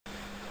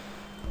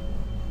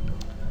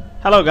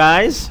Hello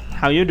guys,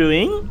 how you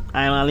doing?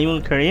 I'm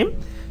Alim Karim.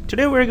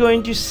 Today we're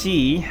going to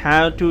see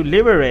how to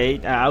liberate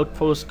an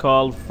outpost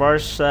called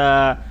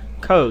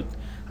Varshakot.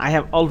 I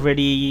have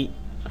already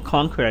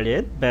conquered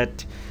it,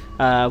 but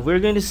we're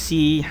going to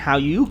see how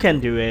you can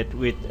do it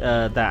with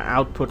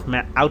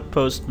the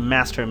outpost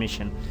master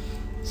mission.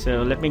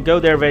 So let me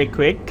go there very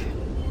quick.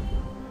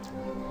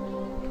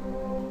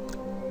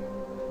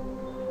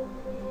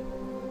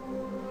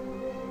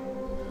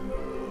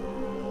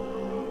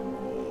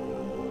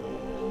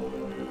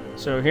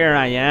 So here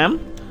I am.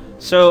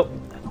 So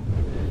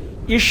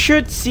you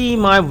should see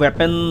my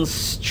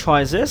weapons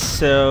choices.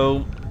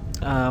 So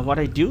what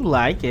I do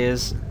like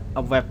is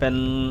a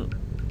weapon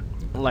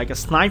like a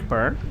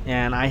sniper,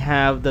 and I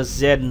have the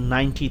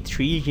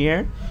Z93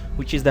 here,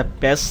 which is the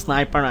best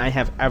sniper I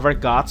have ever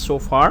got so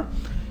far.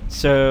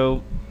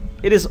 So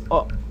it is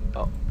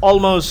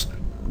almost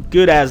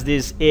good as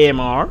this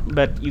AMR,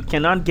 but you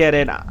cannot get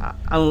it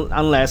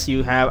unless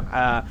you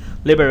have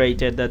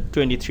liberated the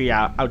 23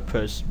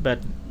 outposts, but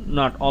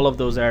not all of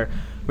those are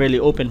really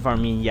open for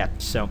me yet.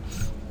 So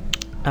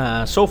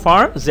so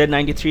far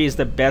Z93 is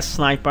the best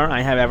sniper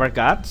I have ever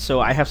got. So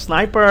I have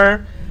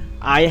sniper,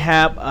 I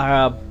have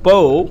a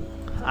bow,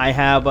 I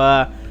have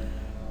a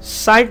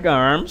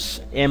sidearms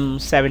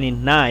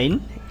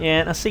M79,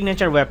 and a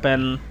signature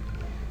weapon,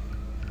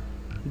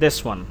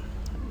 this one,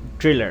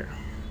 driller,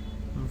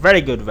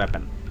 very good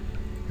weapon.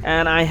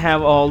 And I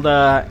have all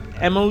the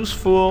ammos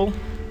full.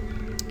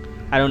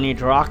 I don't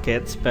need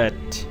rockets, but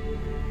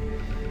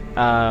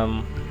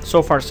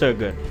so far so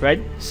good,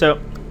 right? So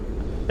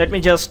let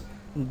me just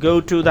go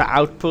to the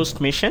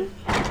outpost mission.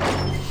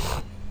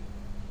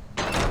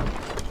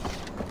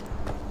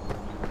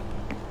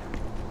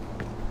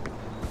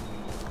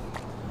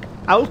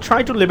 I'll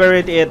try to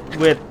liberate it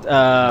with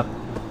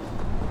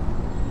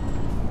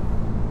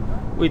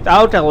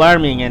without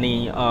alarming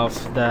any of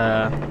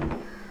the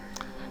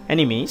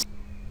enemies.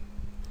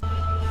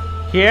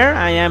 Here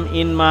I am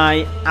in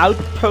my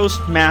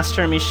outpost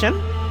master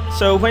mission.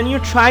 So when you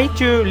try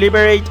to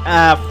liberate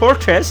a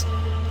fortress,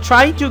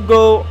 try to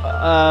go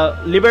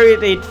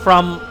liberate it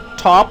from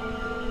top.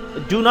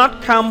 Do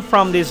not come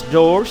from these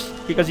doors,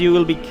 because you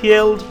will be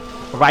killed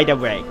right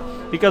away,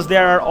 because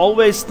there are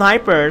always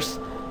snipers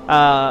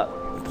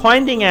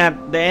pointing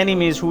at the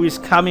enemies who is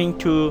coming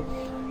to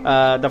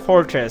the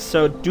fortress.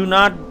 So do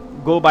not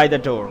go by the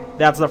door.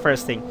 That's the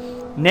first thing.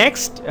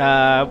 Next,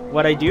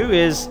 what I do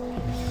is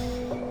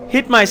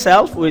hit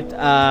myself with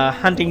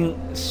hunting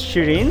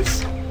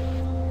sirens,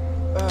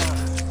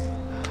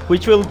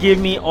 which will give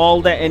me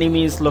all the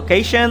enemies'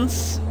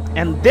 locations.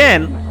 And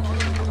then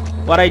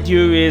what I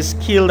do is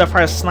kill the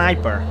first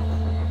sniper.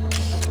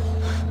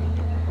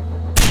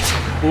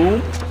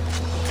 Boom.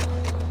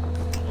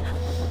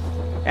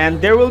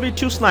 And there will be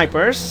two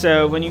snipers,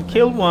 so when you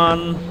kill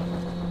one,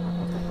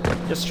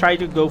 just try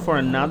to go for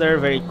another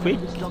very quick,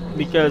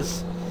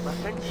 because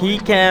he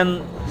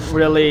can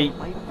really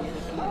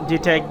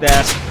detect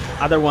that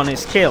other one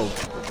is killed.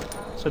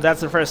 So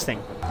that's the first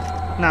thing.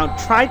 Now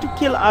try to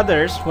kill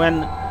others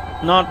when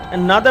not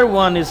another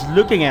one is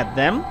looking at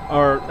them,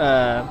 or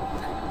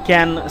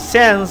can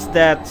sense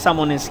that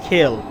someone is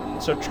killed.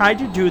 So try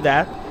to do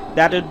that.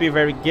 That would be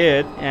very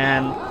good,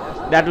 and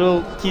that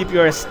will keep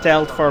your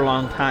stealth for a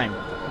long time.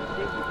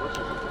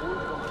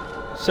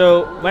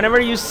 So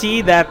whenever you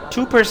see that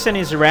two person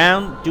is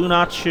around, do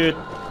not shoot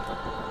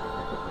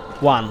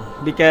one,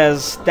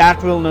 because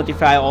that will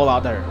notify all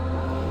other.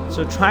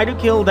 So try to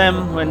kill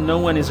them when no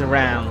one is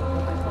around.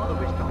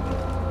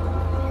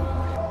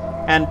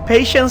 And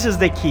patience is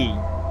the key.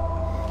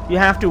 You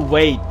have to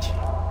wait.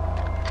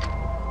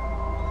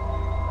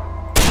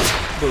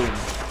 Boom.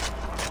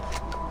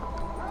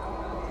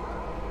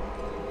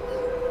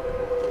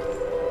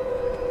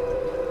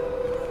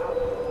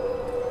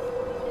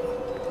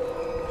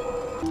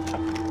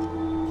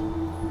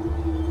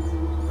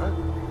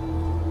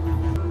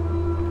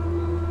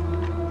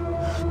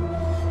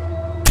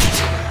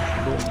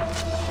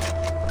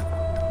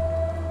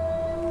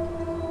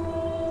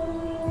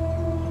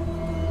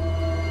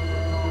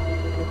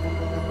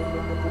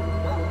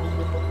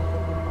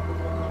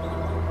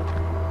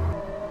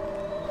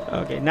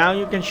 Okay, now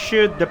you can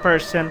shoot the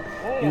person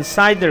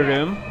inside the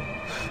room.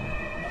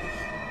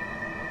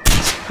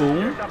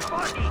 Boom.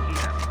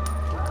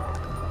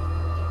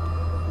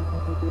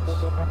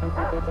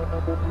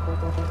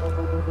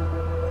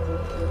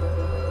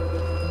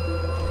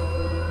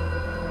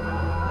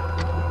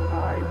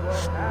 I will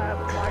have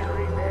my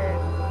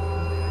revenge.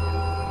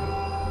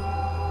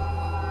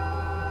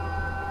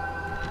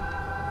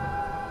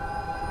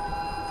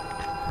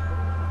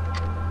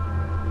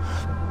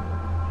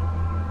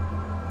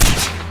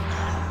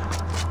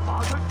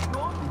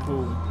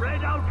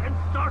 Spread out and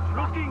start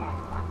looking.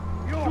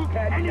 You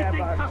can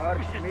never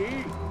hurt me.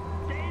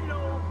 Stay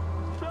low.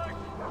 Search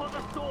for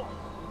the source.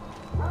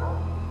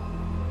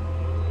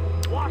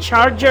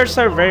 Chargers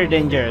are very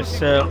dangerous.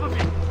 So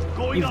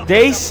if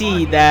they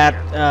see that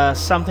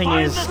something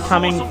is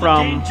coming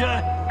from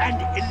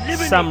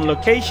some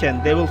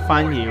location, they will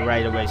find you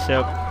right away.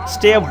 So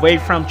stay away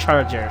from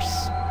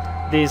chargers.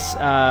 this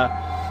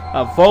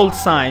volt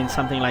sign,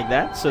 something like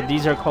that. So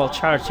these are called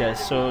charges.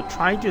 So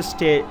try to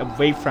stay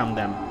away from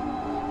them.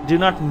 Do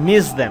not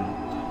miss them.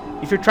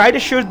 If you try to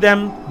shoot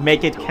them,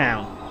 make it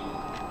count.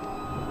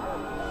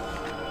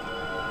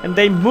 And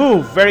they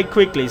move very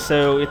quickly,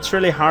 so it's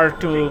really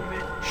hard to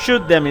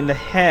shoot them in the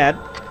head.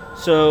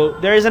 So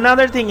there is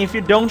another thing: if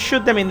you don't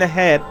shoot them in the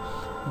head,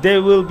 they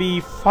will be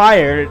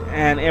fired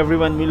and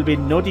everyone will be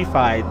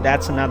notified.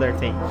 That's another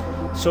thing.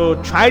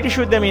 So try to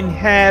shoot them in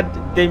head.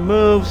 They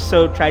move,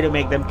 so try to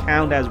make them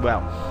count as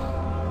well.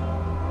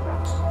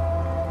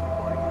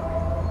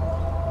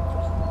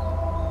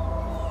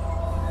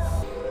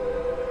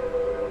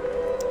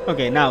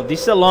 Okay, now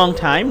this is a long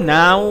time.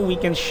 Now we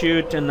can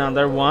shoot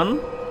another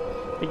one,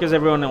 because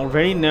everyone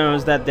already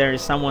knows that there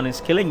is someone is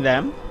killing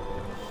them.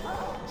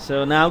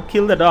 So now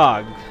kill the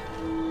dog.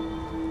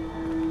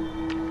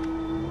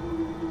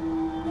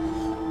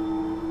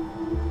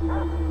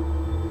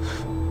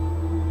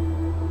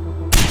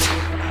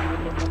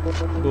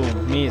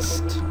 Boom,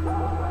 missed.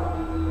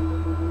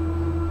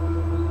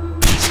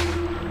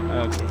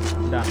 Okay,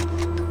 done.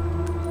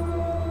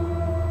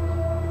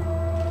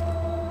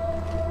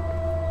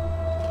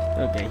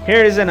 Okay,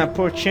 here is an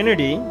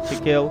opportunity to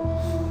kill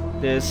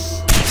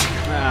this.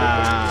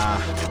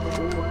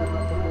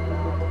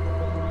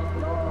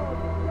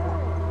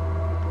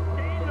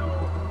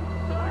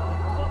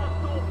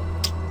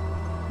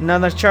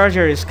 Another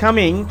charger is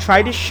coming.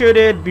 Try to shoot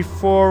it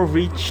before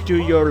reach to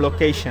your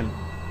location.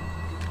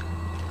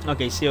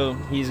 Okay, so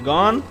he's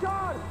gone.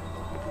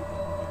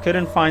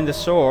 Couldn't find the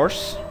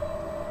source.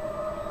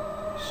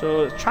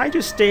 So try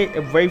to stay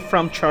away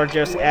from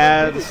chargers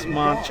as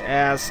much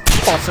as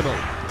possible.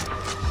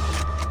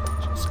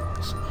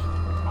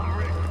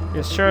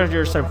 These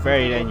chargers are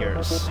very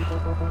dangerous.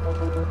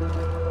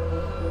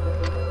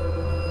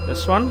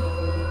 This one.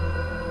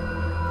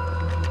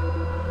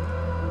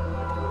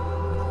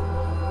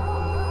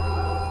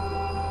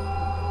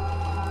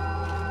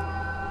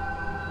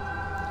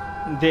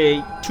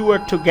 They two are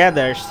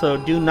together, so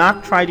do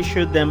not try to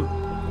shoot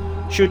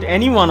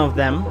any one of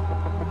them,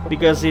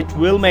 because it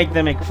will make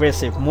them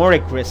aggressive, more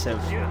aggressive.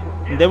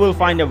 And they will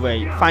find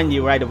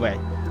you right away.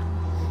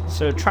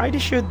 So try to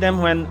shoot them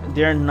when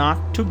they're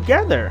not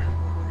together.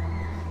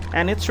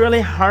 And it's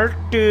really hard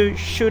to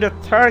shoot a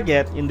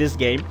target in this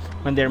game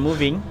when they're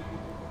moving.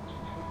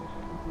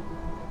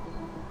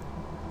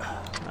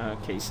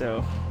 Okay,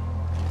 so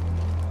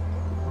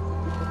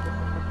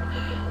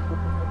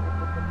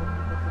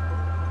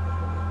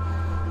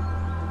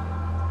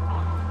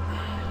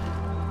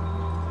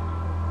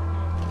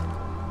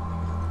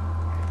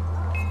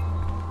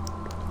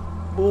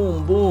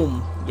boom,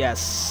 boom.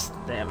 Yes,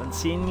 they haven't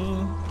seen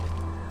me.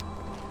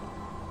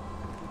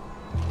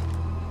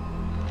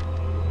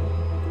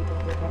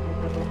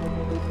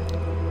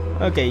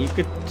 Okay, you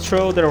could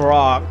throw the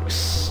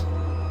rocks.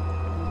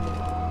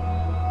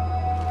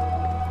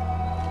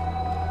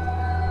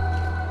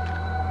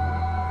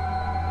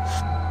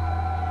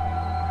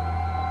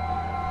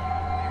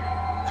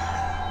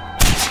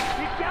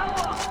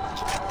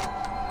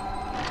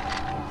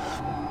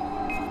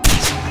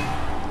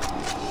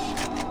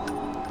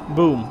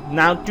 Boom.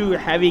 Now two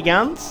heavy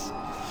guns.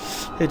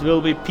 It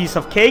will be piece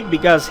of cake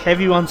because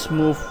heavy ones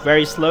move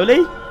very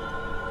slowly.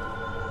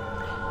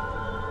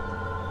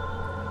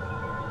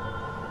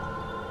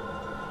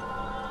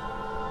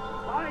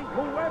 Find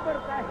whoever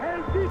the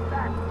hell did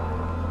that.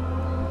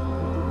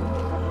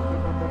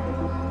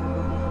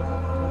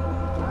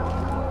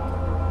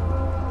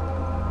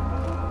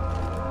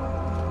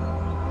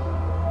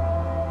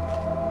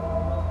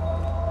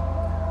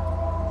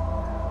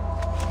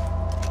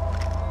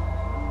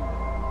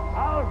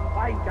 I'll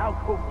find out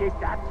who did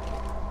that.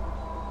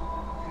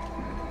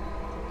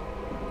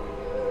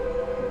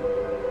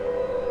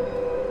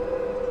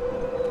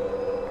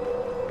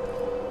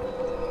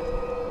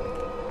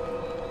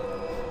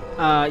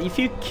 If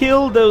you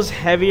kill those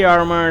heavy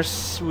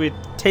armors with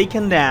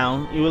taken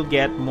down, you will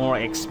get more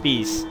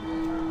XPs.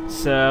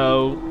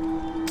 So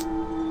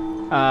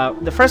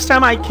the first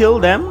time I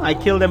killed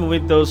them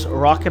with those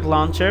rocket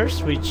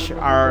launchers, which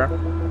are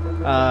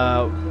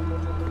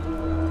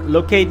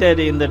located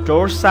in the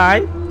door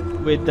side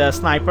with the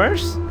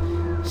snipers.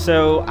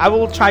 So I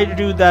will try to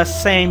do the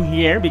same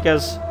here,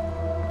 because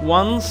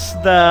once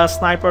the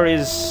sniper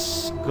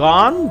is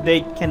gone,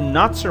 they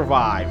cannot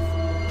survive.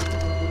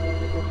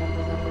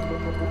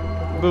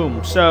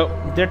 Boom. So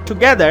they're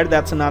together.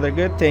 That's another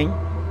good thing.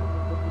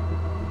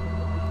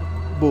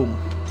 Boom.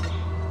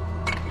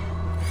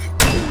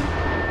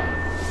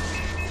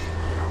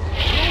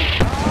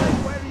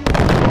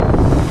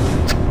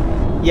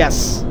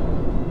 Yes.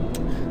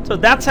 So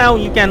that's how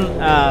you can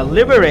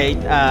liberate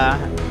a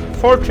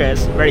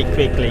fortress very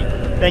quickly.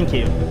 Thank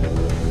you.